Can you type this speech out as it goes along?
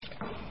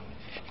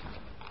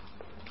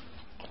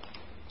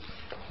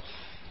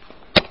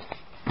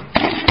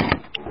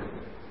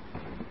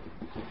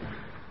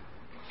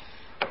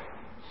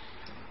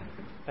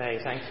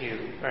Thank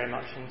you very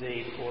much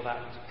indeed for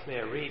that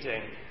clear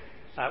reading.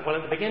 Well,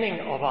 at the beginning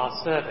of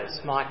our service,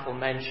 Michael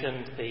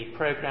mentioned the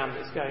programme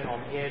that's going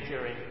on here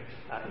during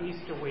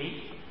Easter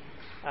week.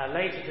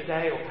 Later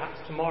today, or perhaps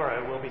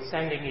tomorrow, we'll be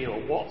sending you a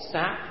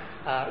WhatsApp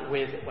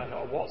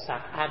a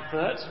WhatsApp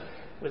advert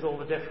with all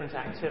the different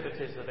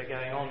activities that are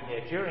going on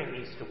here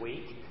during Easter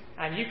week.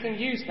 And you can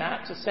use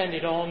that to send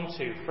it on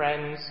to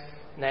friends,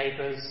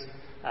 neighbours,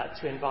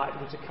 to invite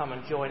them to come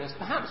and join us,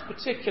 perhaps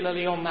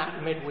particularly on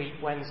that midweek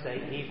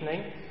Wednesday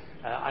evening.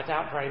 I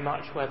doubt very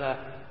much whether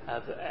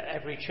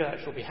every church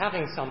will be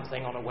having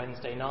something on a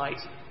Wednesday night,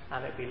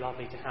 and it'd be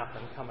lovely to have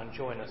them come and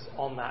join us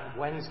on that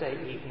Wednesday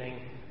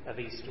evening of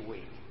Easter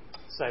week.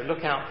 So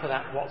look out for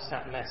that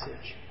WhatsApp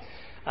message.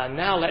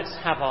 Now let's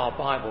have our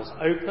Bibles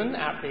open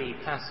at the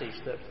passage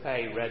that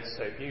Faye read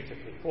so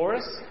beautifully for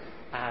us,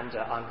 and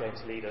I'm going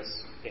to lead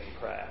us in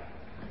prayer.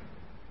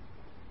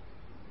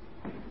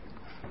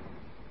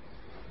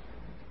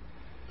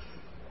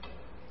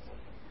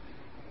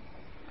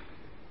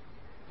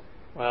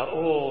 Well,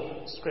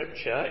 all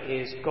Scripture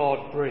is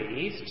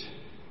God-breathed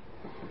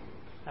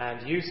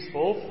and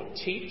useful for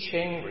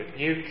teaching,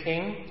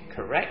 rebuking,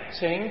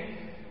 correcting,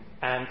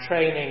 and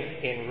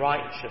training in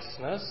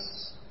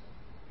righteousness,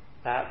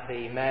 that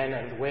the men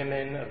and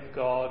women of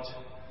God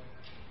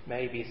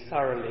may be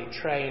thoroughly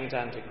trained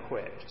and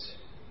equipped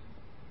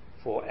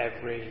for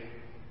every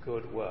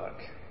good work.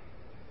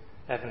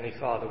 Heavenly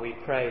Father, we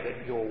pray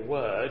that your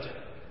word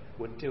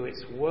would do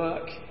its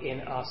work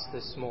in us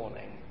this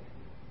morning,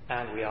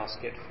 and we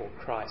ask it for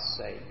Christ's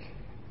sake.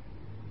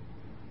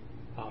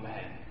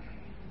 Amen.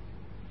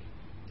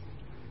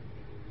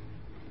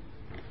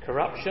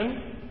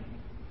 Corruption,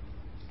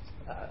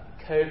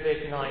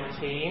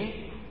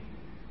 COVID-19,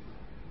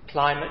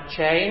 climate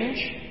change,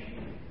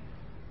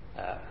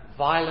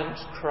 violent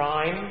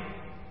crime,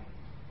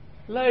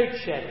 load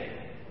shedding,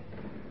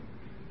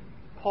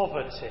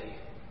 poverty,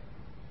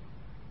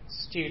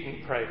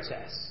 student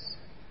protests.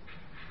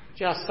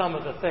 Just some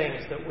of the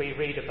things that we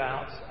read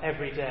about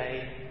every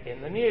day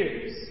in the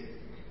news.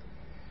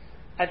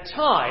 At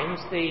times,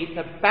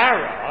 the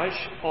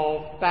barrage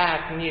of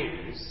bad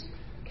news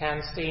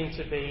can seem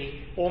to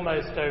be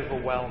almost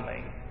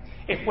overwhelming.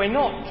 If we're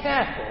not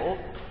careful,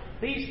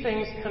 these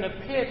things can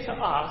appear to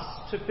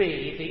us to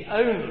be the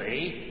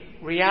only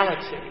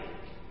reality.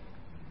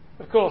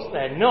 Of course,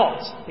 they're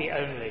not the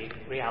only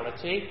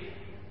reality,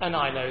 and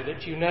I know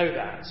that you know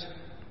that.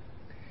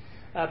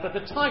 But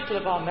the title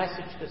of our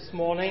message this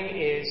morning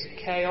is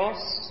Chaos,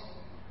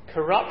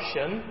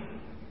 Corruption,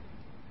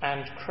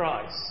 and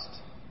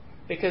Christ.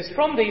 Because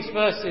from these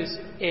verses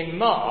in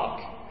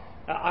Mark,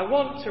 I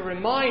want to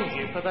remind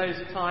you, for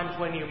those times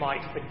when you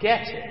might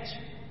forget it,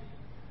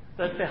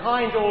 that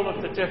behind all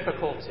of the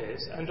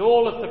difficulties and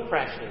all of the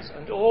pressures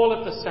and all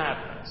of the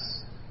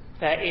sadness,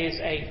 there is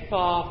a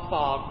far,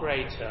 far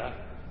greater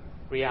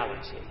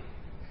reality.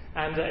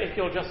 And if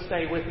you'll just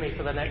stay with me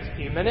for the next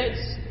few minutes,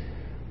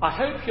 I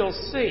hope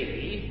you'll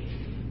see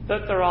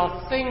that there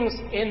are things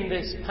in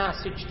this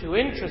passage to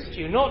interest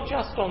you, not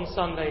just on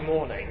Sunday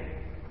morning,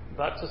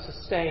 but to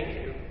sustain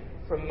you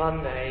from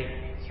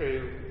Monday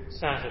through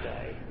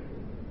Saturday.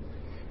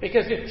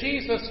 Because if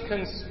Jesus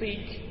can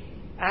speak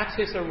at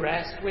his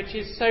arrest, which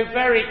is so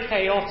very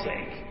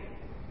chaotic,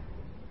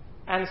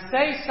 and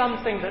say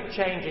something that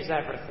changes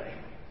everything,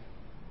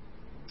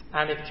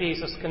 and if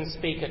Jesus can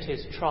speak at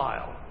his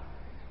trial,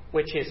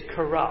 which is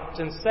corrupt,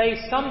 and say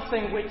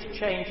something which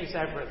changes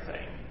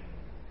everything,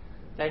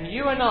 then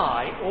you and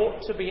I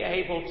ought to be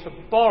able to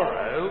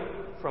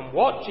borrow from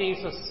what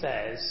Jesus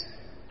says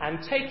and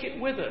take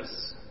it with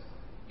us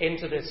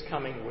into this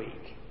coming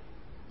week.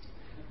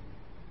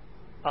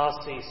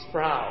 R.C.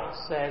 Sproul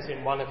says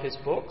in one of his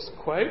books,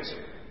 quote,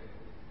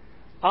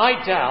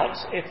 "I doubt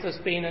if there's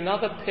been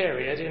another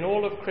period in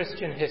all of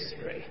Christian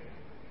history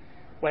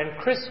when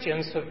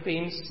Christians have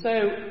been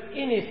so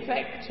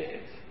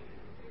ineffective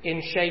in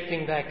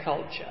shaping their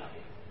culture.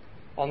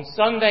 On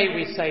Sunday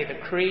we say the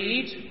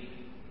creed,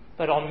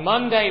 but on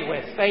Monday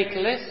we're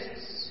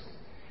fatalists,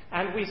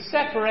 and we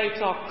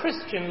separate our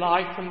Christian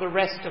life from the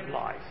rest of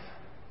life.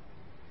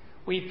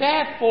 We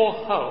therefore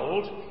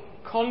hold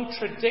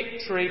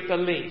contradictory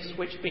beliefs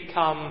which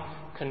become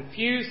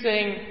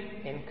confusing,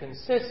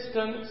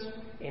 inconsistent,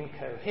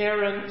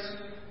 incoherent,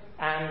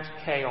 and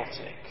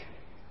chaotic."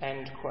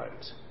 End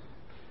quote.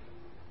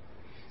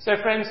 So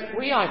friends,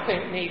 we, I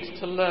think, need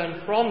to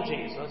learn from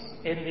Jesus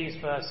in these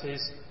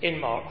verses in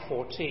Mark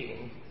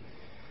 14.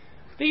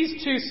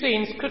 These two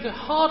scenes could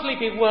hardly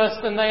be worse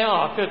than they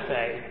are, could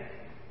they?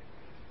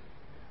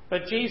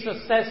 But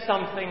Jesus says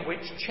something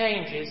which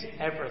changes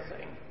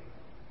everything.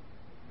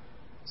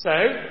 So,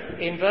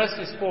 in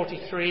verses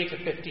 43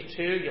 to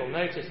 52, you'll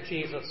notice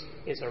Jesus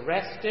is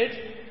arrested,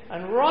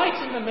 and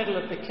right in the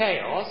middle of the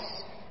chaos,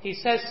 he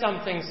says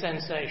something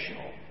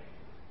sensational.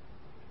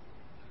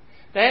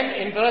 Then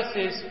in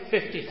verses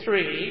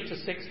 53 to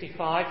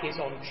 65, he's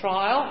on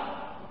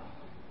trial,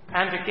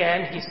 and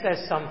again he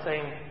says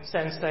something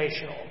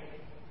sensational.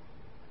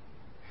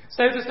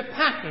 So there's a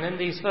pattern in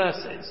these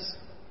verses.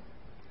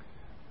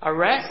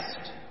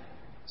 Arrest,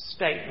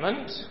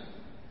 statement,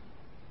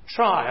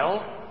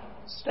 trial,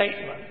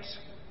 statement.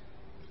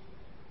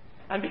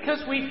 And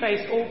because we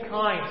face all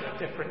kinds of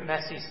different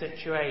messy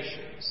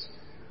situations,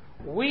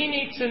 we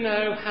need to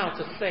know how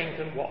to think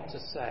and what to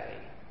say.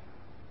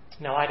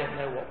 Now, I don't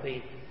know what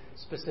the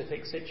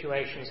specific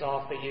situations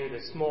are for you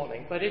this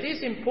morning, but it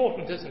is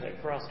important, isn't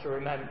it, for us to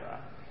remember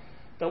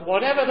that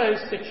whatever those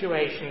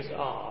situations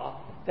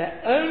are,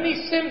 they're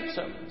only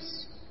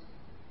symptoms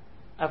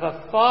of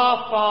a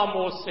far, far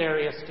more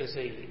serious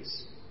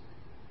disease,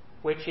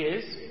 which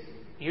is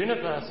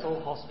universal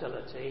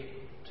hostility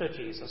to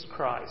Jesus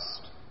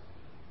Christ.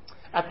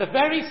 At the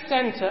very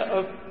centre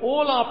of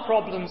all our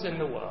problems in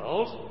the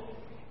world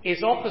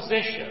is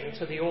opposition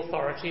to the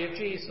authority of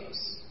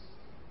Jesus.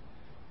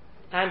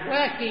 And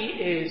where he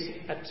is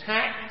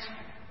attacked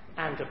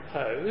and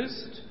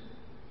opposed,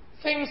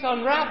 things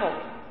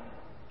unravel.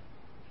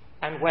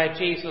 And where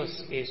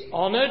Jesus is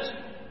honoured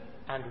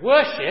and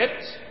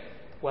worshipped,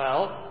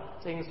 well,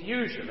 things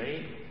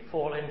usually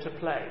fall into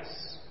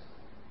place.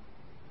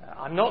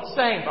 I'm not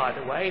saying, by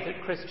the way,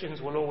 that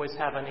Christians will always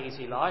have an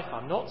easy life.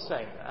 I'm not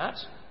saying that.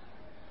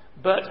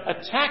 But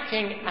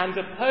attacking and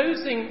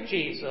opposing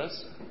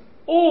Jesus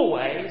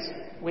always,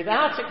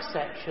 without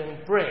exception,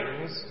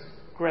 brings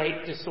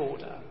great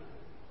disorder.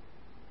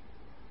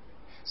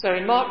 So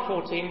in Mark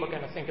 14, we're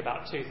going to think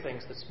about two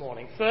things this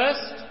morning.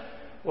 First,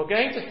 we're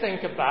going to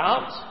think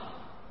about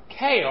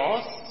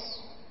chaos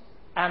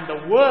and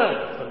the word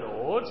of the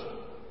Lord.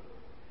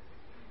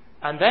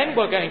 And then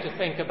we're going to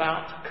think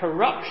about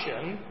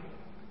corruption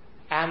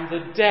and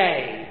the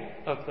day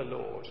of the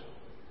Lord.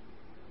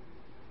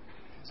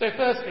 So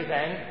firstly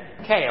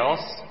then, chaos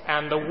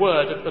and the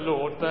word of the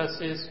Lord,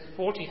 verses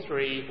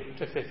 43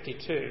 to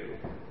 52.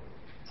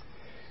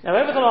 Now,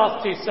 over the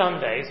last two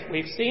Sundays,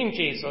 we've seen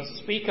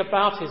Jesus speak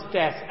about his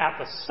death at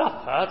the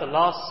supper, the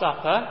Last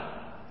Supper,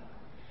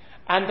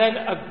 and then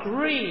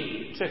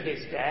agree to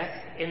his death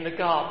in the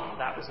garden.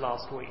 That was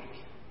last week.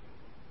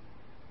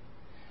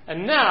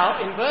 And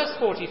now, in verse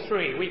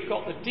 43, we've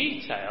got the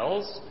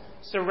details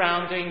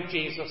surrounding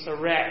Jesus'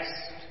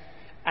 arrest.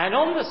 And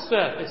on the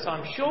surface,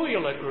 I'm sure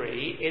you'll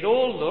agree, it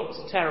all looks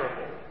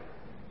terrible.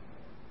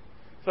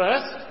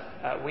 First,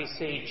 we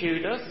see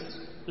Judas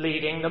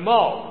leading the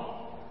mob.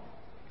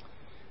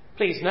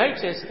 Please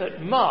notice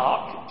that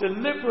Mark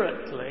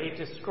deliberately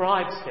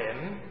describes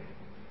him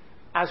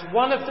as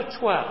one of the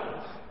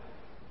 12.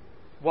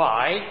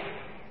 Why?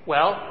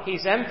 Well,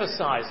 he's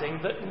emphasizing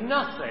that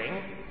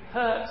nothing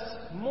hurts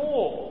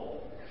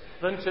more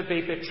than to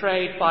be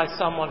betrayed by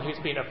someone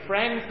who's been a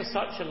friend for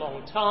such a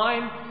long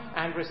time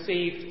and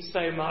received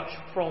so much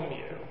from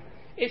you.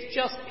 It's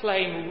just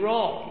plain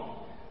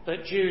wrong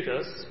that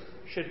Judas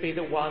should be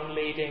the one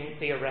leading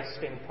the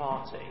arresting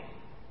party.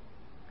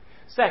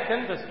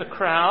 Second, there's the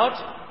crowd,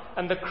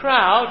 and the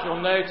crowd,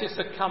 you'll notice,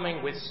 are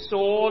coming with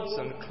swords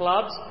and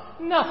clubs.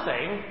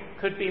 Nothing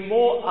could be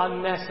more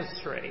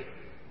unnecessary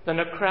than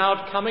a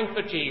crowd coming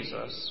for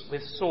Jesus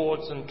with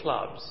swords and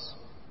clubs.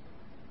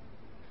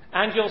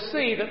 And you'll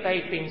see that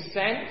they've been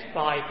sent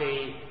by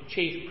the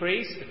chief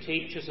priests, the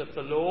teachers of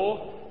the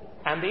law,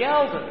 and the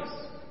elders,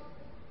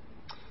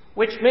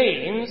 which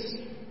means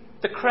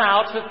the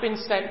crowd have been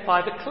sent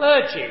by the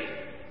clergy.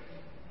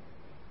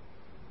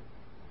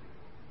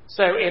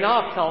 So in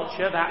our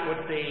culture, that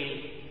would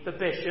be the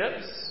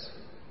bishops,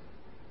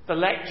 the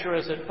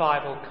lecturers at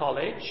Bible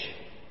college,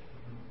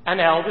 and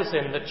elders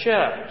in the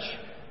church.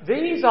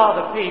 These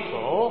are the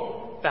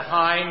people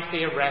behind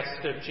the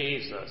arrest of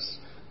Jesus.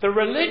 The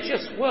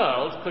religious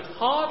world could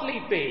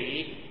hardly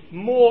be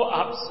more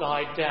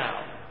upside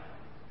down.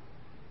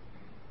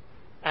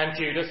 And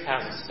Judas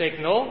has a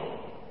signal,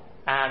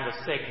 and the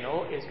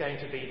signal is going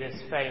to be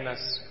this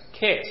famous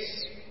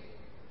kiss.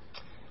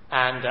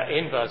 And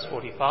in verse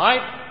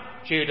 45,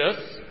 Judas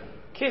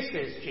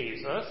kisses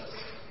Jesus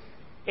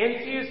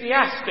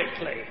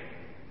enthusiastically.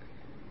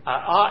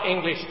 Our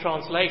English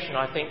translation,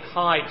 I think,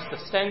 hides the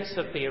sense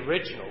of the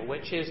original,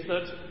 which is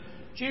that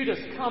Judas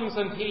comes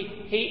and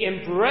he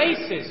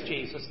embraces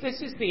Jesus.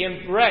 This is the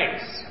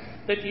embrace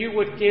that you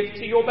would give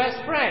to your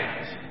best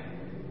friend.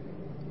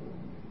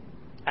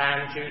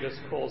 And Judas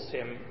calls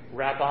him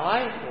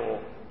rabbi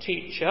or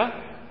teacher,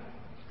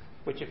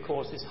 which of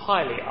course is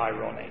highly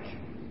ironic.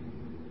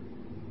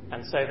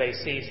 And so they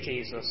seize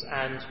Jesus,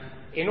 and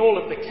in all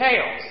of the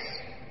chaos,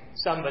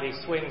 somebody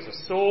swings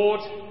a sword,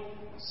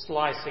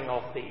 slicing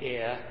off the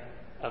ear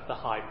of the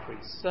high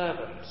priest's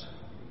servant.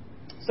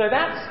 So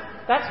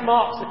that's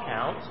Mark's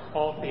account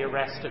of the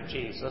arrest of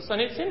Jesus. And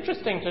it's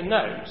interesting to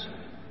note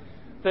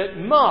that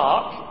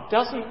Mark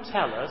doesn't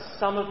tell us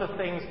some of the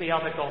things the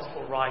other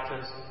gospel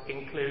writers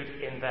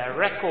include in their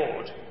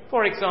record.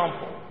 For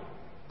example,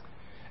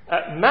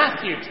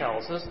 Matthew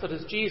tells us that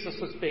as Jesus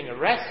was being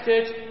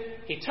arrested,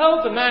 he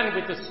told the man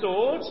with the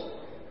sword,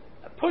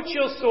 "Put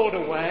your sword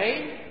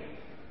away,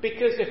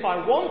 because if I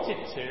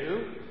wanted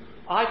to,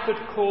 I could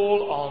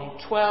call on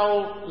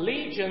 12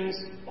 legions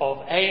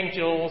of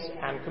angels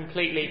and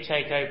completely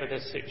take over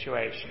this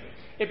situation.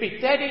 It'd be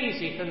dead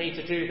easy for me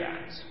to do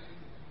that."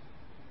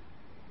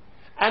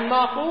 And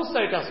Mark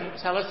also doesn't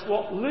tell us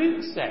what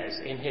Luke says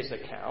in his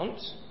account,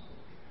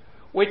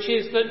 which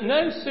is that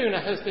no sooner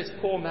has this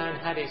poor man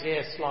had his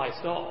ear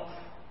sliced off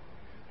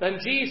than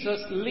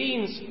Jesus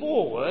leans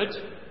forward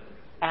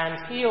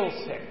and heals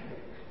him.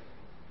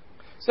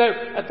 So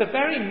at the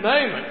very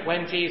moment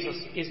when Jesus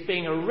is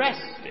being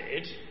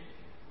arrested,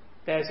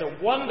 there's a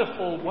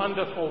wonderful,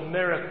 wonderful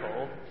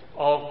miracle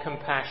of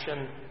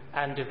compassion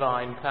and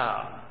divine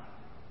power.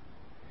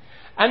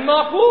 And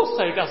Mark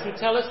also doesn't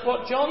tell us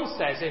what John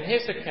says in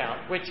his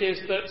account, which is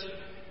that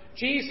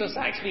Jesus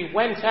actually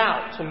went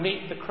out to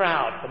meet the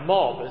crowd, the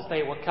mob, as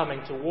they were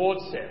coming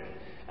towards him.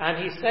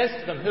 And he says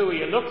to them, "Who are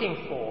you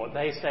looking for?"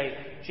 They say,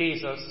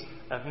 "Jesus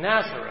of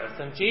Nazareth."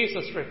 And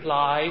Jesus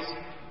replies,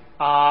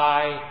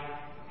 "I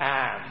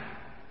am,"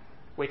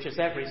 which, as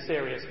every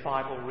serious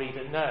Bible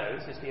reader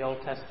knows, is the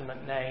Old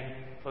Testament name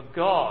for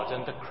God.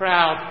 And the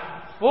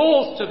crowd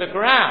falls to the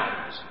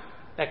ground.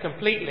 They're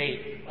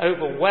completely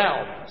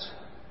overwhelmed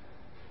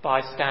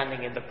by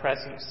standing in the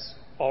presence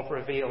of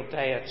revealed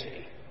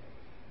deity.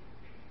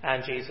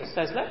 And Jesus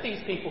says, "Let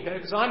these people go,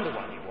 because I'm the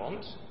one you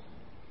want."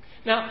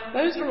 Now,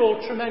 those are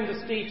all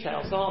tremendous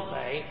details, aren't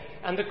they?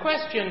 And the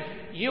question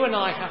you and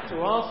I have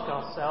to ask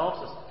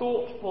ourselves as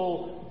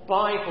thoughtful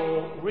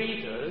Bible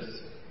readers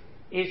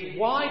is,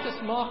 why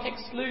does Mark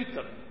exclude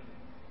them?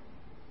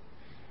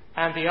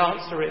 And the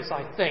answer is,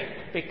 I think,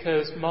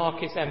 because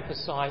Mark is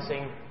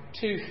emphasising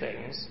two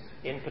things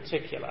in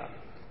particular.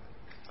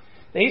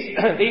 These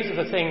are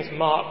the things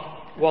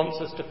Mark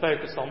wants us to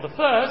focus on. The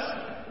first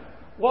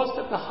was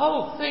that the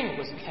whole thing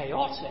was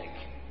chaotic.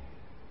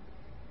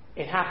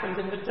 It happened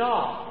in the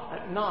dark,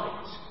 at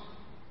night.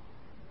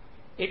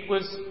 It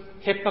was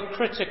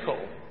hypocritical.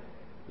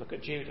 Look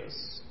at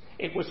Judas.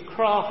 It was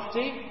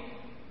crafty.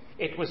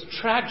 It was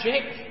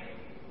tragic.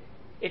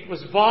 It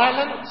was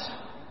violent.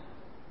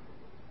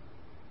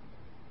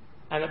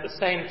 And at the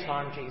same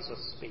time,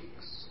 Jesus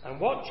speaks. And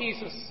what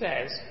Jesus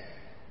says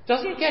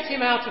doesn't get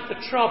him out of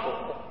the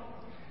trouble,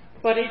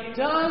 but it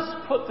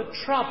does put the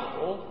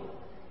trouble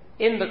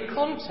in the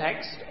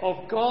context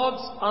of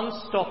God's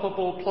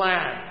unstoppable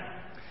plan.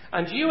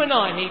 And you and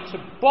I need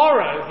to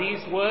borrow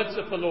these words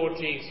of the Lord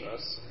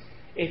Jesus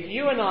if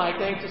you and I are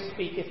going to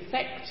speak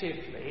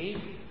effectively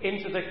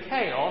into the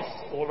chaos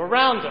all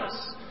around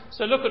us.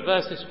 So look at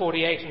verses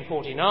 48 and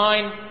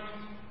 49.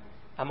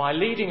 "Am I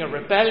leading a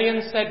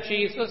rebellion," said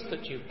Jesus,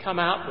 "that you come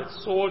out with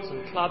swords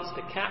and clubs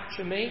to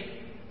capture me?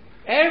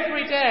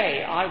 Every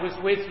day I was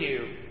with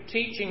you,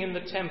 teaching in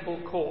the temple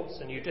courts,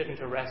 and you didn't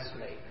arrest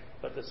me.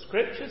 But the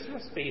scriptures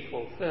must be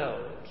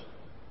fulfilled."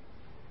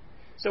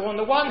 So on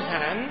the one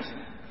hand,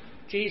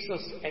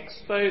 Jesus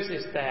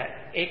exposes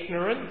their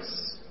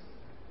ignorance.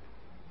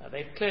 Now,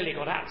 they've clearly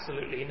got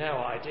absolutely no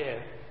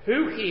idea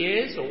who he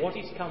is or what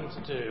he's come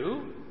to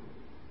do.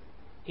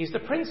 He's the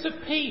Prince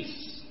of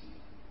Peace.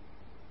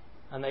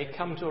 And they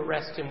come to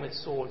arrest him with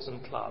swords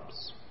and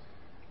clubs.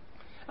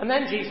 And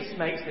then Jesus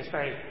makes this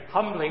very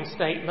humbling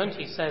statement.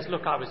 He says,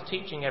 "Look, I was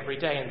teaching every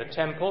day in the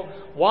temple.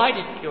 Why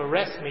didn't you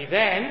arrest me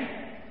then?"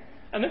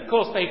 And of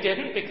course they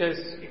didn't, because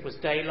it was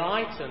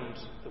daylight and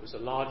there was a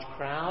large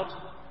crowd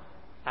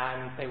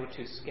and they were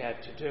too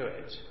scared to do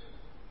it.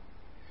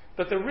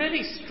 But the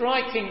really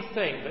striking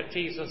thing that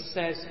Jesus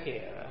says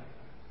here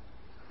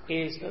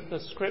is that the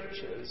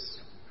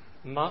scriptures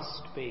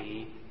must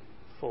be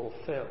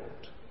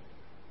fulfilled.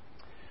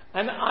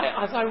 And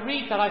as I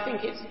read that, I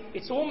think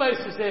it's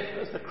almost as if,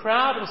 as the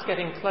crowd was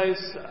getting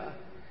closer,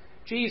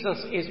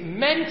 Jesus is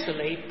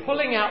mentally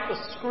pulling out the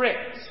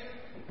script.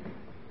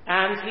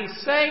 And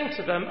he's saying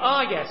to them,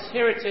 yes,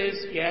 here it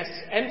is, yes,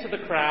 enter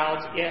the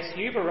crowd, yes,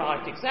 you've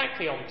arrived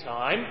exactly on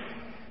time,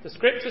 the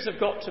scriptures have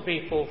got to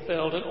be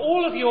fulfilled, and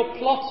all of your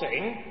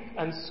plotting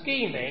and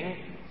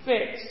scheming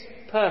fits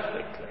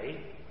perfectly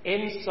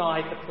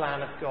inside the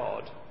plan of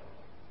God.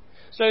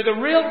 So the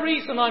real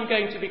reason I'm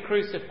going to be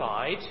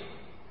crucified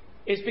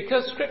is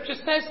because Scripture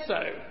says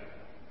so.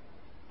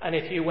 And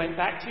if you went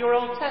back to your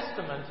Old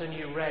Testament and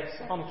you read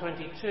Psalm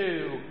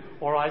 22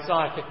 or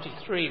Isaiah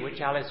 53, which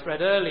Alice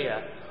read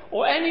earlier,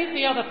 or any of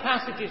the other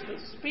passages that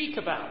speak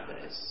about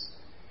this,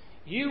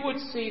 you would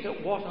see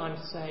that what I'm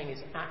saying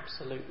is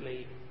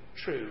absolutely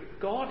true.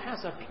 God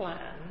has a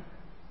plan,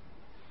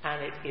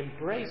 and it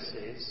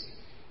embraces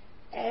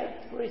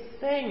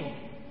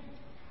everything,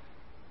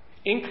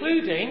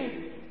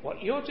 including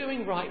what you're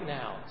doing right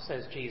now,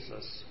 says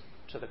Jesus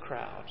to the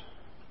crowd.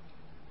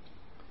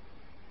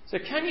 So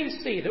can you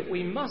see that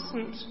we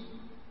mustn't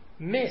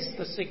miss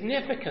the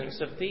significance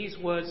of these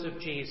words of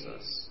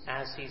Jesus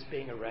as he's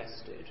being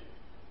arrested?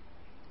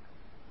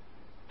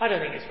 I don't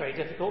think it's very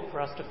difficult for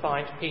us to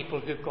find people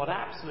who've got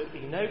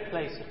absolutely no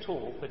place at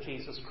all for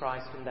Jesus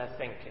Christ in their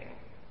thinking.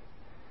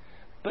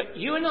 But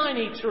you and I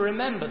need to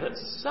remember that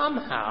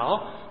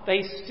somehow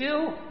they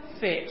still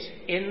fit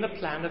in the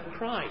plan of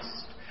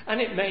Christ. And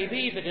it may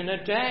be that in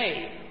a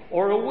day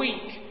or a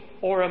week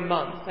or a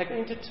month they're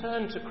going to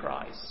turn to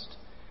Christ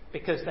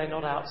because they're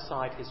not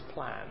outside his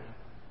plan.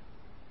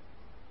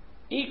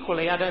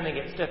 Equally, I don't think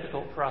it's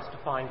difficult for us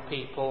to find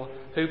people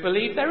who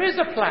believe there is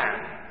a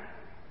plan,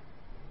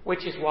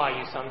 Which is why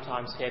you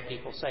sometimes hear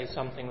people say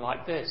something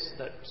like this,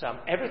 that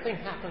everything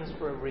happens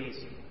for a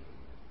reason.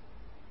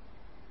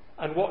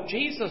 And what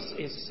Jesus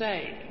is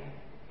saying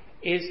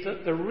is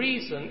that the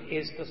reason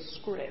is the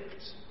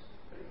script.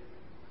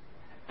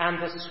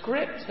 And the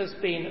script has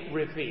been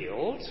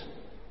revealed.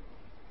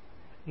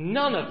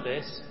 None of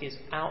this is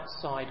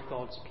outside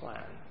God's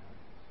plan.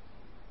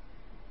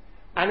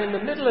 And in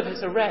the middle of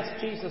his arrest,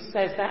 Jesus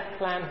says that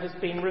plan has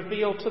been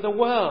revealed to the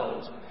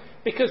world.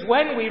 Because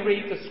when we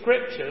read the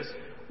scriptures,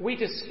 we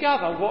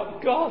discover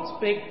what God's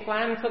big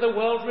plan for the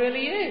world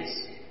really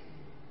is.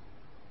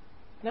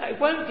 Now, it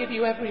won't give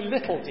you every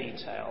little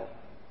detail.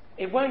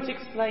 It won't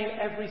explain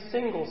every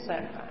single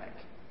setback.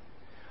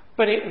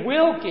 But it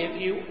will give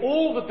you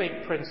all the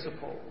big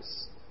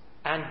principles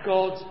and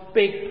God's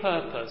big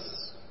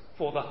purpose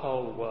for the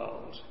whole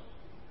world.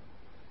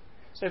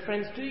 So,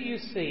 friends, do you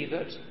see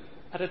that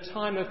at a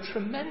time of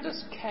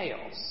tremendous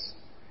chaos,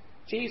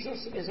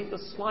 Jesus isn't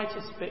the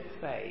slightest bit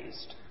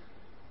fazed?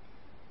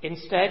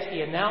 Instead,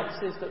 he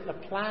announces that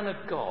the plan of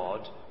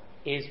God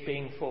is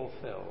being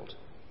fulfilled.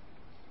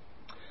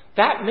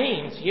 That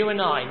means you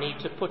and I need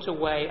to put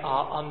away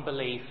our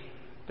unbelief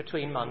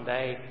between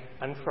Monday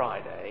and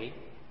Friday,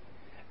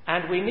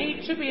 and we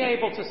need to be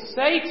able to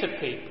say to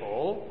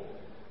people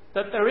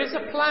that there is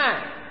a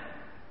plan,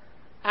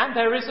 and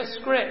there is a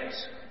script,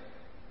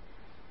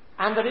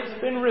 and that it's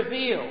been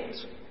revealed,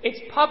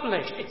 it's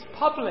published, it's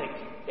public,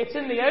 it's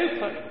in the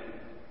open.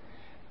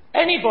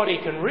 Anybody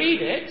can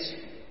read it.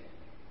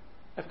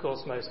 Of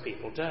course, most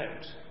people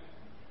don't.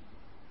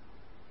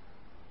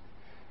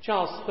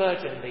 Charles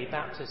Spurgeon, the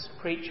Baptist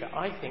preacher,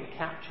 I think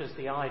captures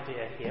the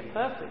idea here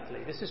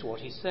perfectly. This is what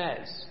he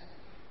says.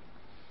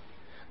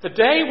 The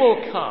day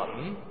will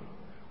come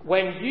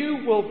when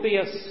you will be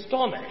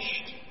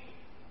astonished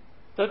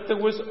that there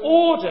was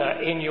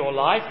order in your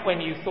life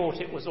when you thought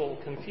it was all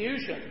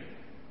confusion.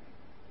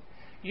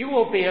 You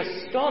will be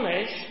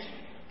astonished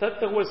that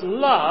there was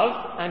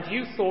love and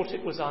you thought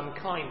it was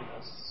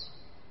unkindness.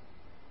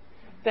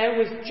 There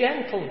was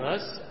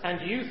gentleness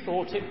and you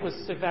thought it was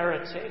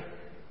severity.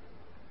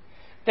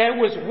 There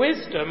was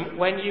wisdom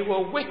when you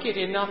were wicked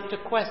enough to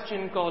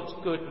question God's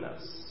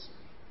goodness.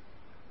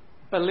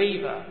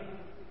 Believer,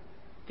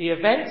 the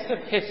events of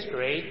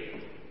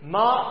history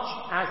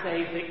march as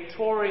a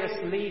victorious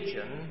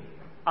legion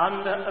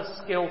under a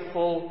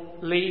skillful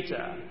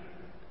leader.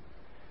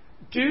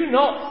 Do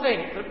not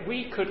think that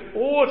we could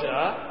order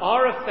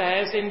our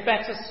affairs in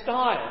better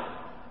style.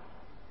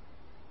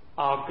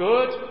 Our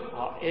good,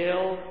 our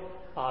ill,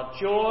 our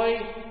joy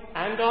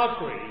and our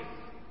grief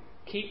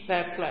keep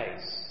their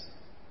place.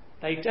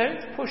 They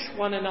don't push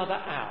one another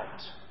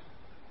out.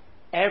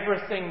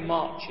 Everything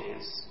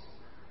marches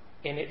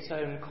in its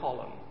own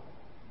column.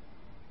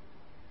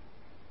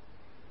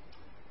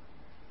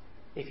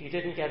 If you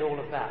didn't get all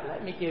of that,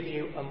 let me give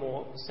you a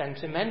more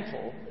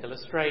sentimental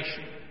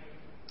illustration.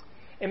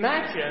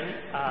 Imagine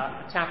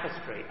a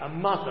tapestry, a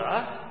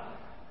mother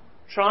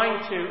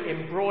trying to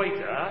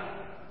embroider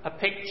a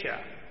picture.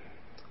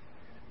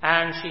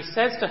 And she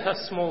says to her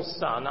small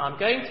son, I'm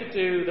going to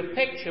do the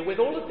picture with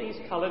all of these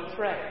coloured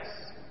threads.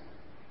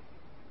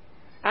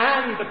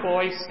 And the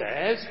boy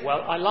says,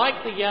 well, I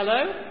like the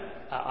yellow,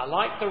 I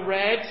like the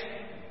red,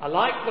 I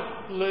like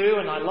the blue,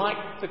 and I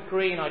like the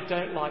green, I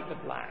don't like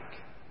the black.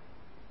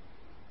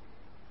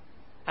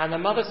 And the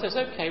mother says,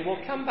 okay, well,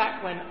 come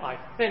back when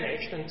I've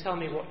finished and tell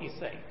me what you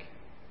think.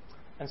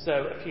 And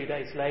so a few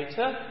days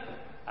later,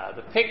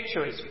 the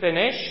picture is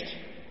finished,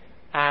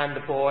 and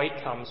the boy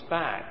comes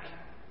back.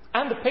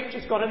 And the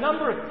picture's got a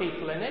number of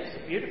people in it.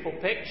 It's a beautiful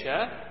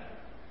picture.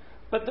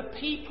 But the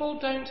people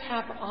don't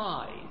have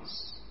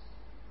eyes.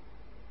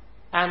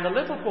 And the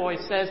little boy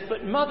says,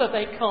 but mother,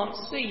 they can't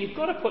see. You've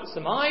got to put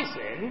some eyes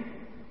in.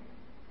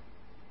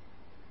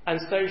 And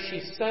so she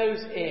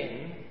sews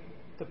in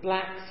the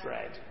black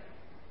thread.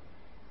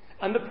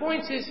 And the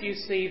point is, you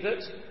see,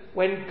 that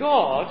when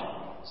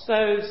God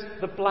sews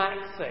the black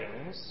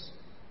things,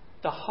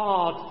 the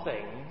hard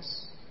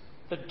things,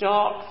 the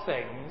dark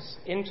things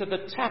into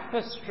the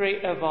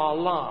tapestry of our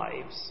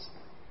lives,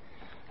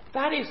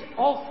 that is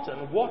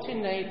often what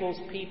enables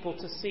people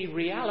to see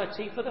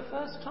reality for the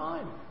first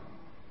time.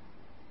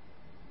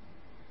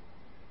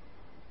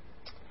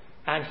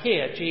 And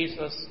here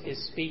Jesus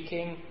is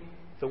speaking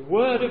the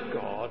word of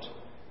God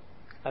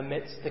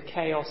amidst the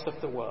chaos of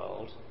the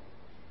world,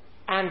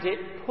 and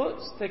it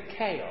puts the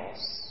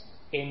chaos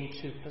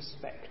into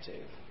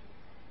perspective.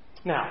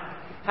 Now,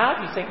 how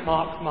do you think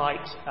Mark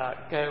might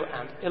go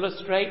and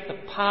illustrate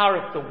the power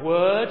of the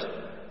word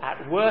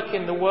at work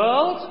in the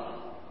world?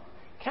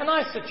 Can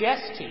I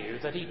suggest to you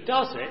that he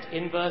does it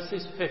in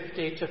verses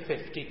 50 to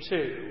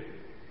 52,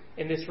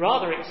 in this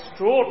rather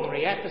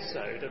extraordinary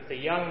episode of the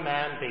young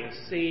man being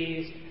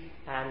seized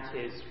and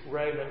his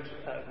robe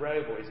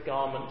or his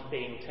garment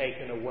being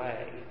taken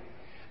away.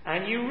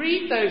 And you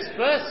read those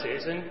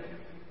verses and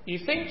you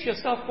think to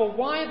yourself, well,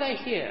 why are they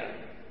here?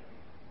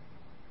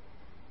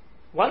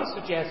 One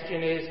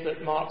suggestion is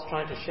that Mark's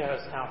trying to show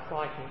us how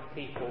frightened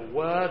people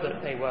were,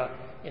 that they were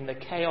in the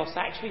chaos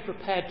actually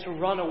prepared to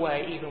run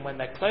away even when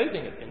their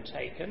clothing had been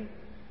taken.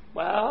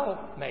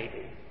 Well,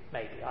 maybe,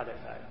 I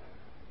don't know.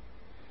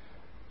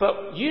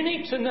 But you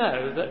need to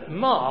know that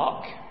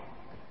Mark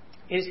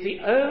is the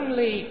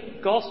only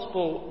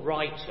gospel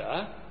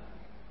writer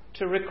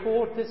to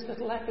record this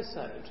little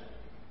episode.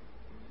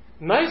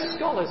 Most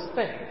scholars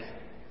think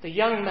the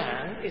young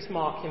man is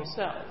Mark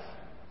himself.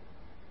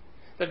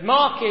 That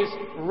Mark is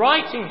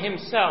writing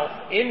himself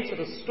into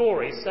the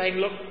story, saying,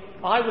 look,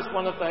 I was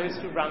one of those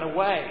who ran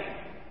away.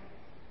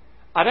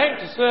 I don't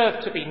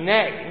deserve to be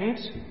named,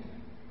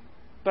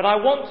 but I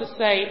want to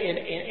say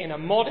in a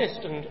modest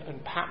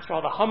and perhaps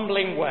rather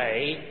humbling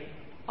way,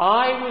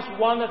 I was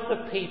one of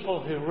the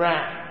people who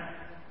ran.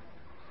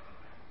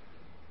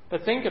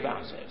 But think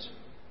about it.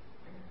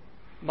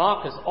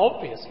 Mark has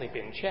obviously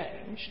been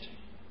changed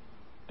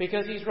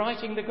because he's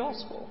writing the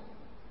gospel.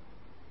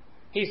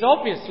 He's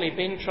obviously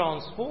been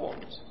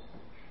transformed.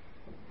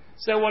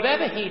 So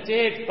whatever he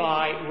did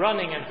by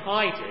running and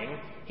hiding,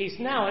 he's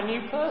now a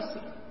new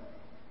person.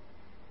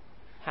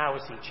 How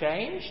was he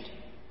changed?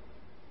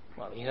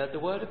 Well, he heard the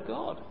word of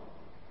God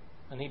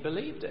and he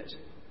believed it.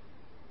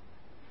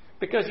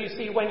 Because you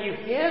see, when you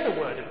hear the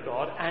word of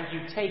God and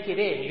you take it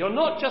in, you're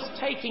not just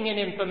taking in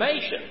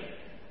information.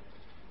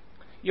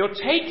 You're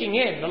taking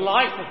in the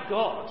life of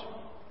God.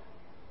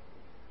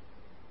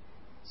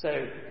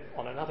 So,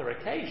 on another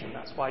occasion,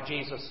 that's why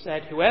Jesus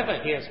said,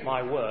 whoever hears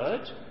my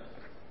word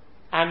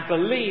and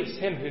believes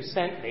him who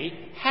sent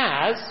me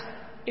has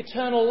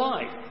eternal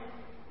life.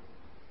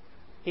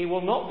 He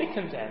will not be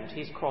condemned.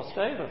 He's crossed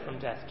over from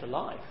death to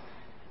life.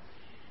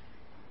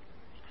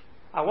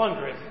 I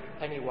wonder if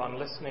anyone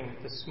listening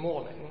this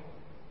morning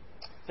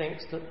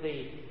thinks that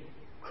the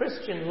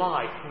Christian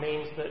life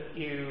means that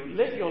you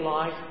live your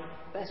life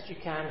best you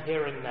can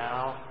here and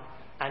now,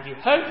 and you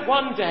hope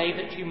one day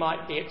that you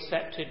might be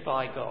accepted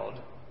by God.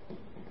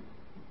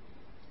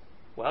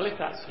 Well, if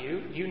that's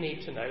you, you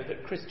need to know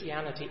that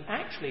Christianity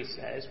actually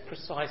says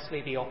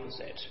precisely the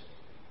opposite.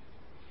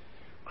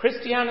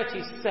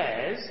 Christianity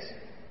says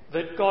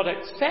that God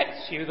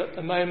accepts you at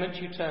the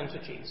moment you turn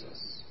to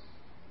Jesus.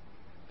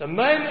 The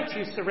moment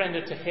you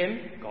surrender to him,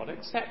 God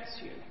accepts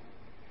you.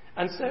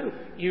 And so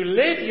you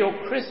live your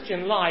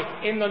Christian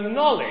life in the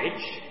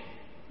knowledge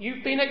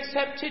you've been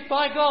accepted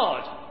by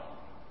God.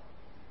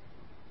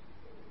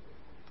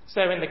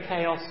 So in the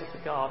chaos of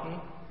the garden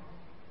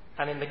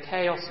and in the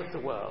chaos of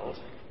the world,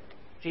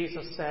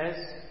 Jesus says,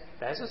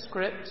 there's a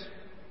script,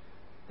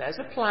 there's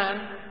a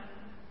plan.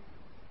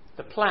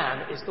 The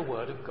plan is the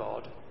Word of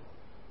God.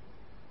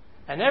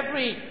 And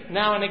every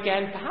now and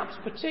again, perhaps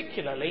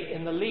particularly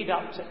in the lead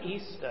up to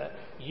Easter,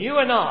 you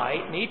and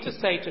I need to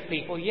say to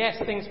people, yes,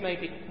 things may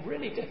be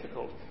really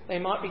difficult. They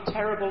might be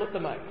terrible at the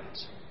moment.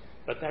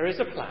 But there is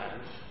a plan.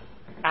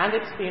 And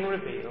it's been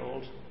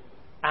revealed.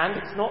 And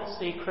it's not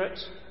secret.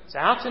 It's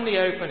out in the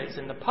open. It's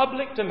in the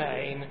public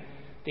domain.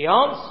 The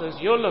answers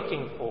you're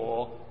looking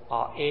for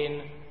are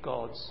in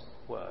God's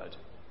Word.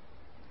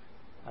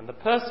 And the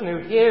person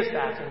who hears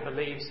that and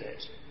believes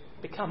it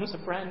becomes a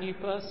brand new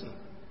person.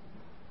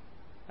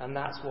 And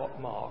that's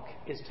what Mark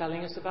is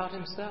telling us about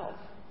himself.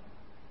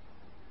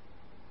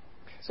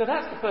 So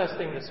that's the first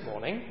thing this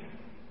morning.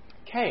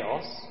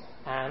 Chaos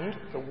and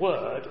the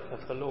word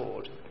of the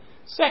Lord.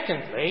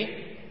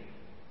 Secondly,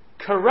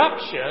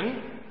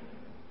 corruption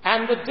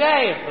and the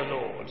day of the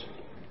Lord.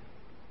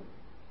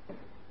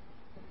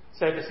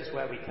 So this is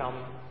where we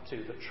come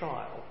to the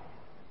trial.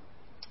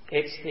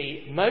 It's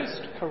the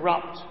most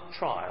corrupt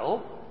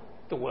trial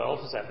the world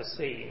has ever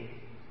seen.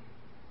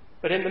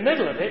 But in the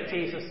middle of it,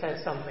 Jesus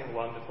says something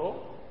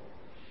wonderful.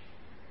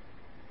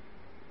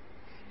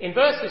 In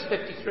verses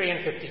 53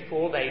 and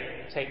 54, they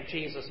take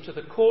Jesus to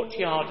the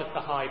courtyard of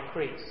the high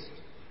priest.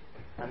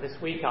 And this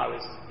week I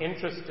was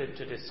interested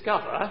to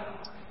discover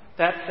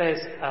that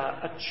there's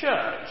a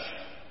church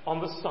on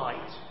the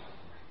site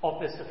of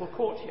this little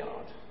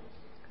courtyard.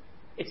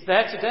 It's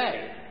there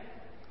today.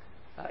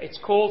 It's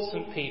called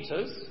St.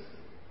 Peter's,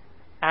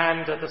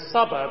 and the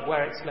suburb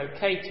where it's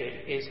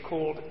located is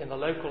called, in the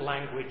local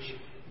language,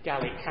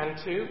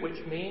 Gallicantu,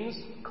 which means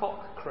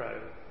cock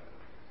crow.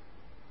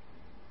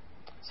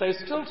 So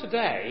still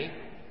today,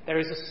 there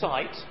is a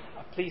site,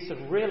 a piece of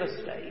real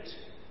estate,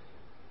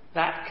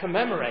 that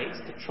commemorates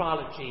the trial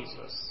of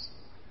Jesus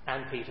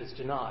and Peter's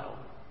denial.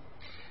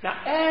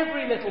 Now,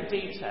 every little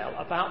detail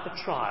about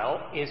the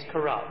trial is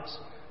corrupt,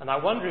 and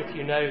I wonder if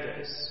you know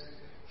this.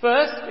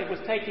 First, it was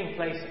taking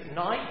place at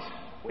night,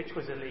 which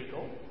was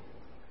illegal.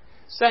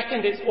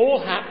 Second, it's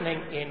all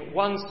happening in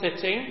one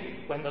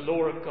sitting, when the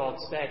law of God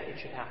said it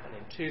should happen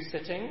in 2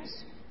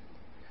 sittings.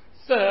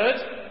 Third,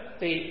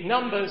 the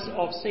numbers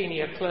of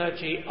senior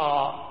clergy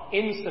are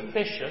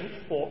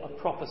insufficient for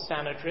a proper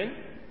Sanhedrin.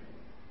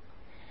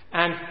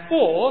 And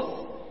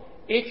fourth,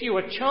 if you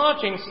were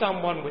charging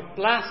someone with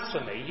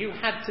blasphemy, you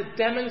had to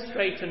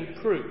demonstrate and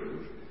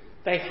prove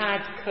they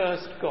had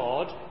cursed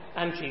God,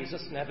 and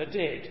Jesus never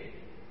did.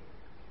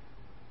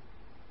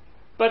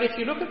 But if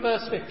you look at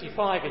verse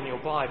 55 in your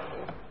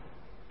Bible,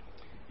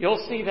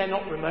 you'll see they're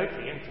not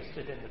remotely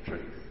interested in the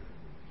truth.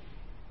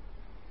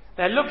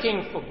 They're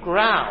looking for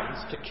grounds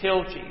to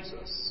kill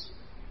Jesus.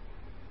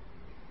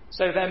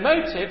 So their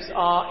motives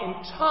are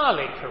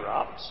entirely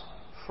corrupt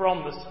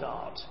from the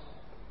start.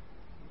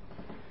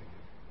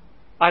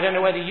 I don't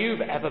know whether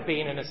you've ever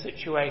been in a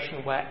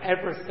situation where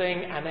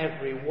everything and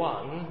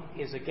everyone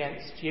is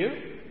against you,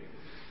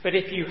 but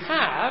if you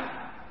have,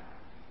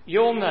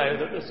 you'll know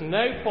that there's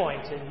no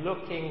point in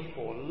looking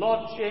for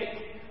logic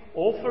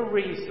or for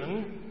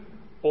reason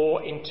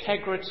or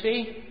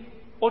integrity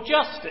or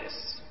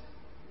justice.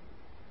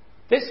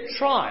 This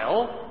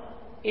trial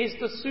is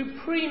the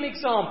supreme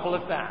example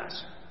of that.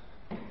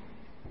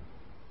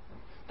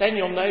 Then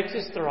you'll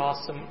notice there are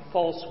some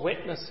false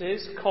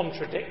witnesses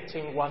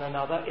contradicting one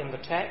another in the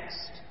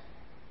text.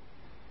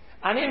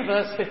 And in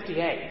verse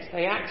 58,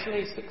 they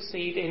actually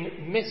succeed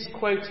in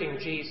misquoting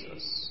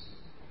Jesus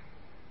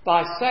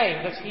by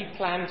saying that he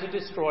planned to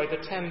destroy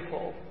the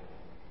temple.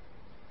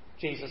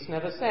 Jesus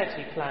never said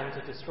he planned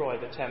to destroy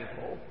the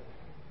temple.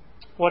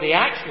 What he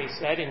actually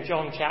said in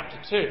John chapter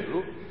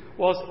 2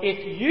 was,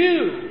 if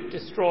you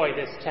destroy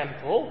this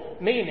temple,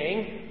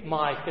 meaning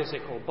my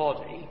physical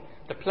body,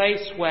 the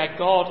place where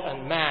God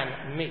and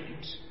man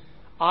meet,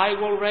 I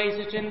will raise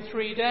it in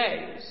 3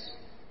 days.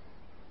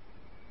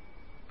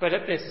 But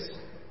at this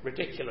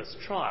ridiculous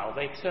trial,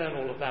 they turn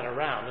all of that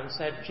around and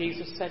said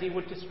Jesus said he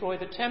would destroy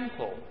the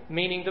temple,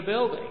 meaning the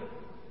building.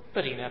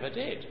 But he never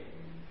did.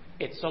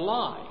 It's a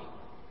lie.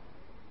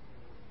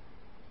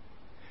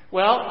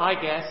 Well, I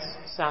guess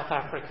South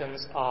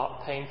Africans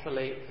are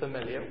painfully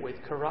familiar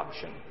with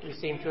corruption. We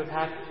seem to have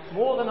had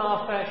more than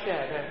our fair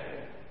share, don't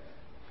we?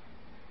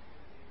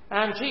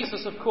 And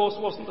Jesus, of course,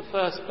 wasn't the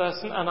first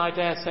person, and I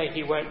dare say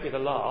he won't be the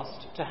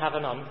last, to have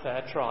an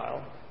unfair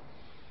trial.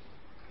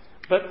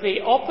 But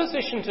the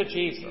opposition to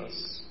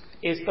Jesus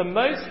is the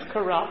most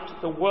corrupt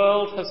the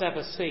world has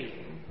ever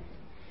seen.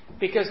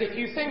 Because if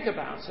you think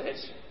about it,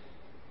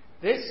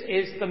 this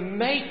is the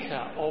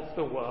maker of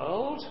the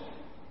world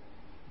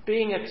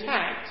being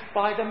attacked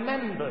by the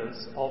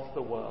members of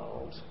the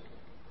world.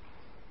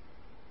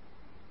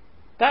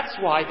 That's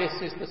why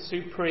this is the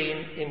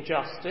supreme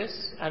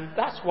injustice, and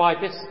that's why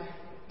this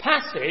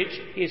passage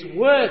is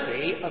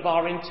worthy of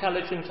our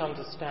intelligent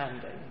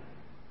understanding.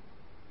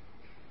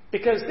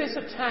 Because this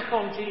attack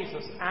on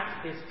Jesus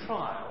at his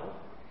trial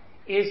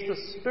is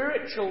the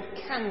spiritual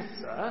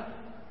cancer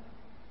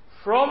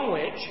from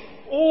which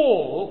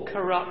all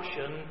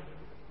corruption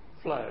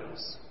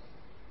flows.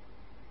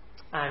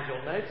 And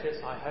you'll notice,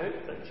 I hope,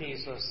 that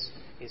Jesus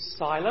is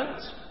silent,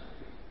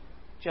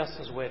 just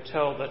as we're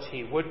told that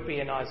he would be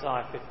in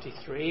Isaiah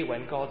 53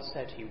 when God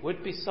said he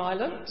would be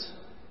silent.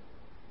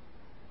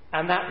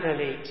 And that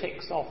really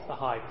ticks off the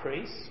high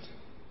priest,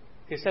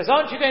 who says,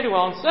 aren't you going to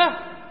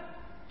answer?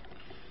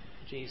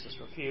 Jesus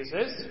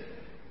refuses.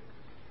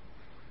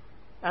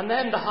 And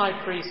then the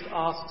high priest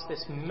asks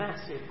this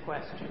massive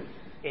question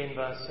in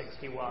verse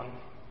 61.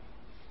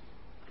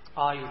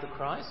 Are you the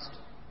Christ?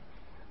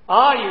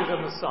 Are you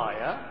the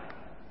Messiah?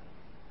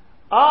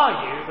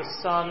 Are you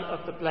the Son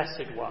of the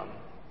Blessed One,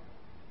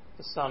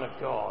 the Son of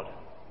God?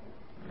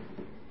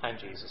 And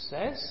Jesus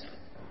says,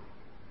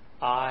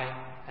 I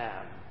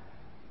am.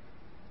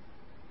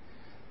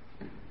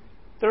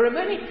 There are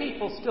many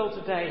people still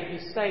today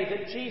who say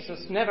that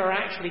Jesus never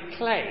actually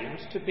claimed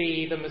to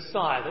be the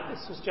Messiah, that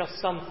this was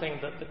just something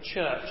that the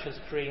church has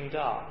dreamed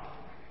up.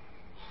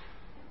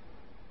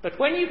 But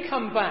when you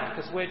come back,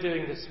 as we're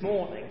doing this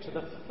morning, to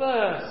the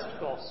first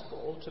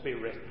gospel to be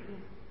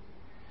written,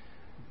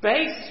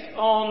 based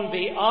on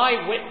the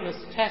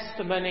eyewitness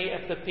testimony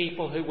of the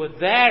people who were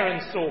there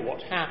and saw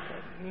what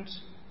happened,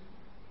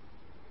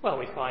 well,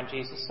 we find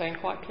Jesus saying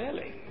quite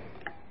clearly,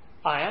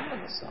 I am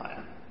the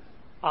Messiah.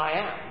 I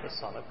am the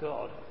Son of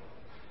God.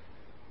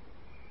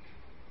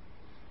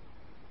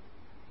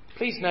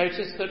 Please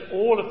notice that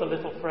all of the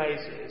little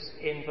phrases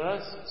in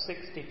verse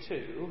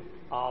 62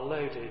 are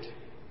loaded.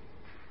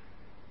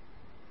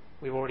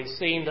 We've already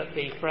seen that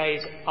the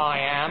phrase I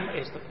am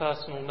is the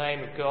personal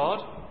name of God.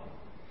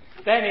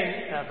 Then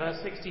in verse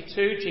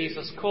 62,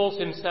 Jesus calls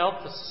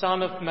himself the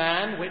Son of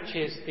Man, which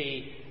is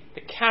the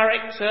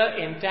character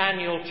in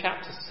Daniel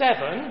chapter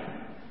 7,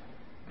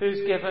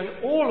 who's given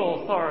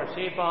all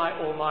authority by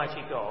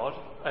Almighty God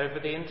over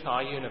the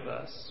entire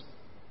universe.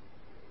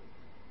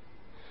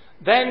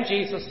 Then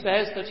Jesus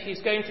says that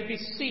he's going to be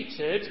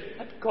seated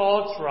at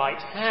God's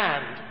right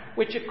hand,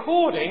 which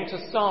according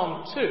to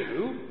Psalm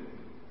 2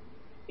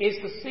 is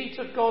the seat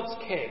of God's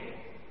King.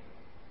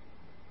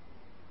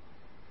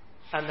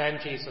 And then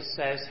Jesus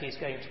says he's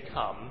going to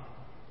come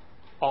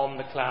on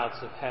the clouds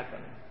of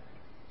heaven.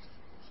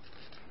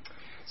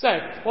 So,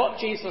 what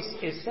Jesus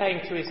is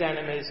saying to his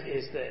enemies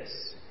is this.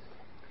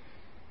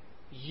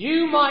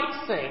 You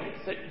might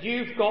think that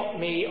you've got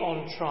me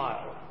on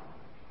trial.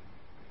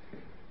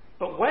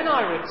 But when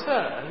I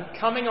return,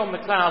 coming on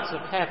the clouds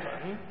of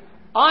heaven,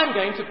 I'm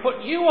going to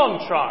put you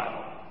on trial.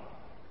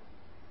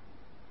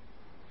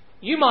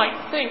 You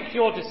might think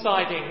you're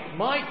deciding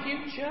my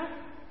future,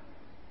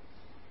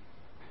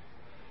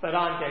 but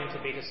I'm going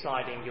to be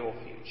deciding your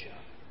future.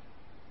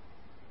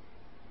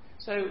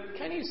 So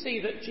can you see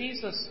that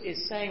Jesus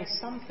is saying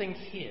something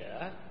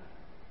here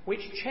which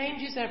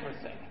changes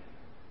everything?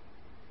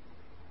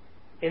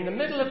 In the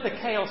middle of the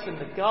chaos in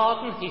the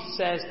garden, he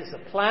says there's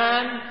a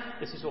plan,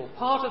 this is all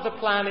part of the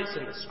plan, it's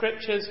in the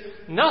scriptures,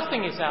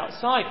 nothing is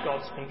outside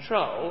God's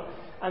control.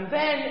 And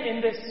then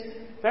in this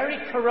very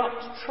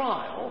corrupt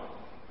trial,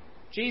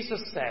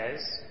 Jesus says,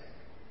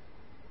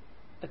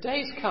 a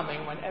day's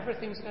coming when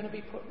everything's going to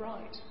be put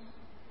right.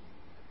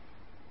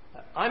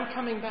 I'm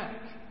coming back.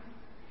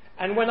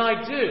 And when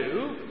I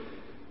do,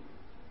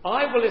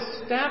 I will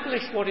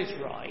establish what is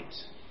right,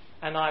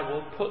 and I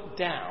will put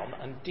down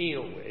and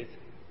deal with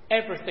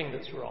everything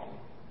that's wrong.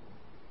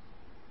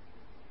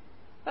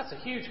 That's a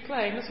huge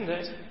claim, isn't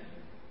it?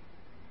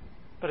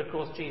 But of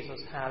course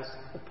Jesus has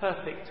the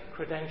perfect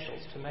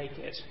credentials to make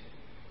it.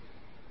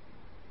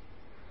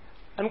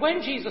 And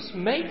when Jesus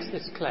makes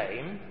this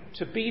claim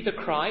to be the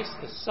Christ,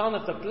 the Son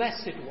of the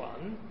Blessed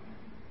One,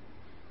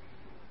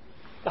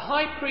 the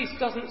high priest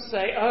doesn't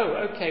say,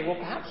 oh, okay, well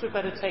perhaps we'd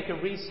better take a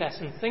recess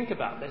and think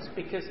about this,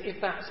 because if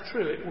that's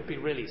true it would be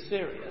really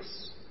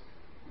serious.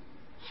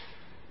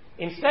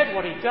 Instead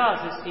what he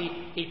does is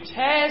he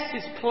tears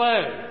his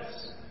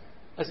clothes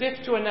as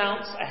if to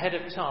announce ahead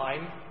of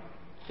time,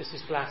 this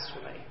is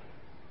blasphemy.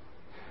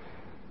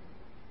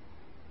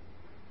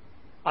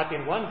 I've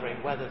been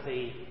wondering whether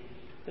the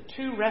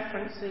two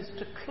references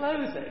to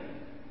clothing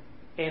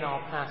in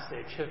our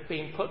passage have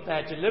been put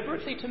there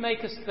deliberately to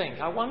make us think.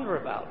 I wonder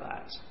about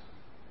that.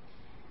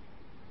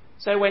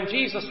 So when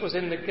Jesus was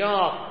in the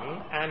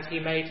garden and he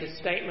made his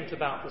statement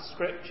about the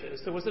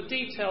scriptures, there was a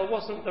detail,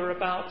 wasn't there,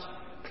 about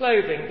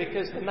clothing,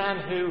 because the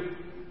man who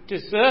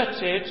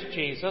deserted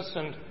Jesus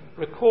and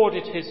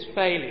recorded his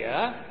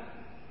failure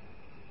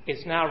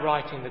is now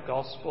writing the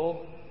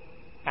gospel,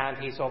 and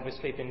he's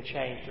obviously been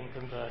changed and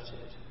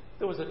converted.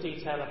 There was a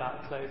detail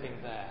about clothing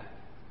there.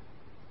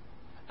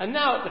 And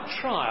now at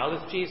the trial,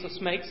 as Jesus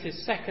makes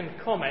his second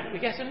comment, we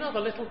get another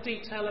little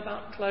detail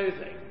about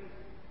clothing.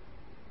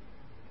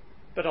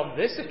 But on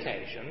this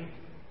occasion,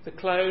 the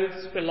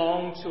clothes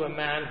belong to a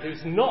man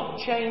who's not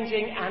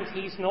changing and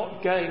he's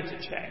not going to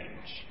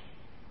change.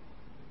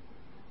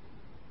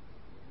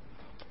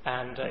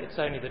 And it's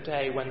only the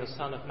day when the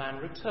Son of Man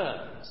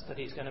returns that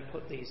he's going to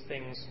put these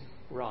things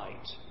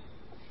right.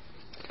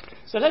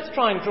 So let's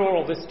try and draw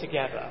all this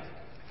together.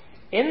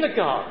 In the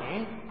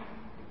garden,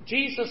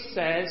 Jesus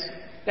says,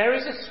 there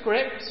is a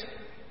script,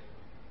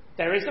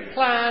 there is a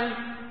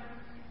plan,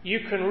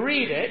 you can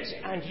read it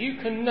and you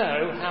can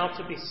know how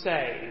to be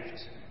saved.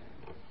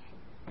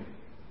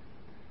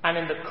 And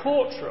in the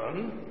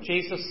courtroom,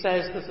 Jesus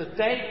says there's a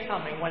day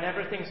coming when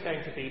everything's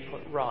going to be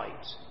put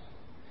right.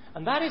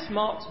 And that is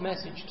Mark's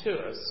message to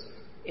us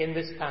in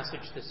this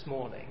passage this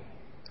morning.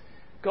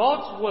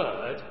 God's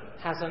word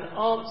has an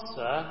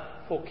answer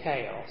for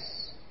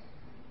chaos.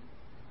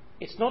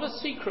 It's not a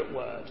secret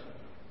word.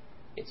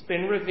 It's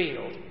been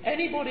revealed.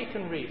 Anybody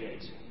can read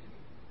it.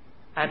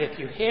 And if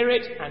you hear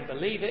it and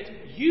believe it,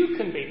 you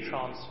can be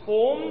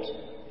transformed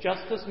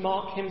just as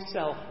Mark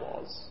himself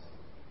was.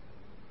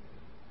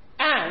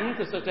 And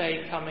there's a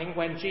day coming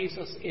when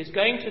Jesus is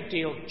going to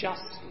deal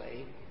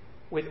justly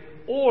with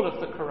all of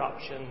the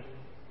corruption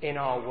in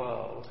our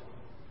world.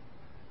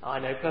 I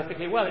know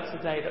perfectly well it's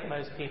a day that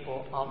most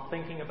people aren't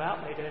thinking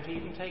about. They don't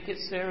even take it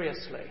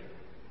seriously.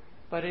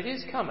 But it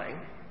is coming.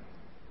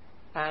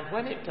 And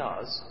when it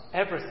does,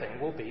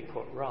 everything will be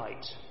put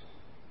right.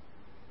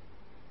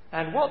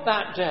 And what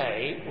that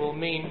day will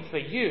mean for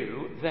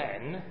you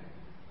then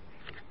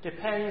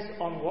depends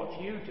on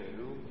what you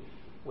do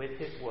with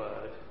his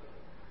word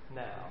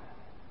now.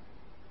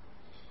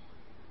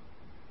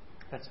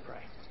 Let's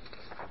pray.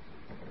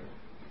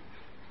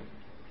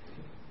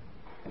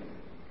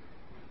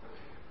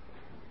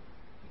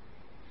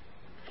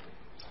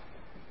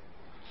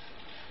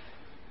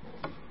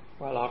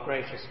 Well, our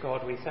gracious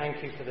God, we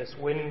thank you for this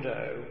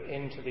window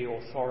into the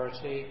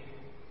authority,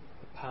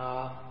 the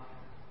power,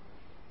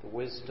 the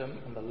wisdom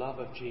and the love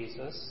of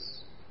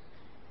Jesus.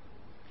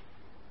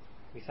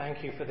 We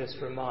thank you for this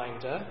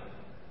reminder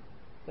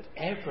that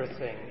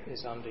everything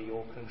is under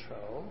your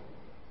control.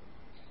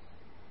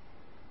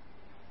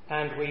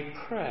 And we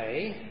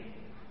pray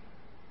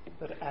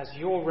that as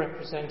your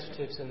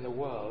representatives in the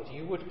world,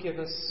 you would give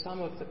us some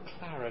of the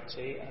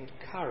clarity and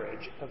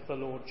courage of the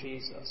Lord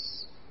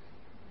Jesus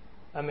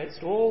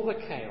amidst all the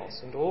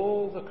chaos and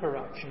all the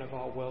corruption of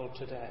our world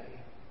today,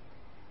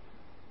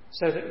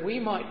 so that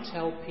we might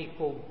tell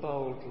people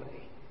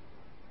boldly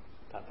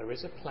that there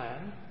is a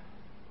plan,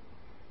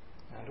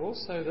 and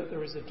also that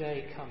there is a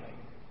day coming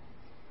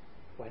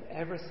when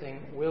everything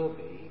will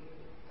be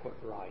put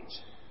right.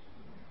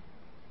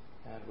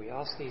 And we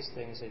ask these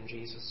things in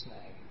Jesus'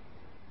 name.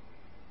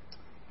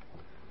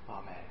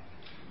 Amen.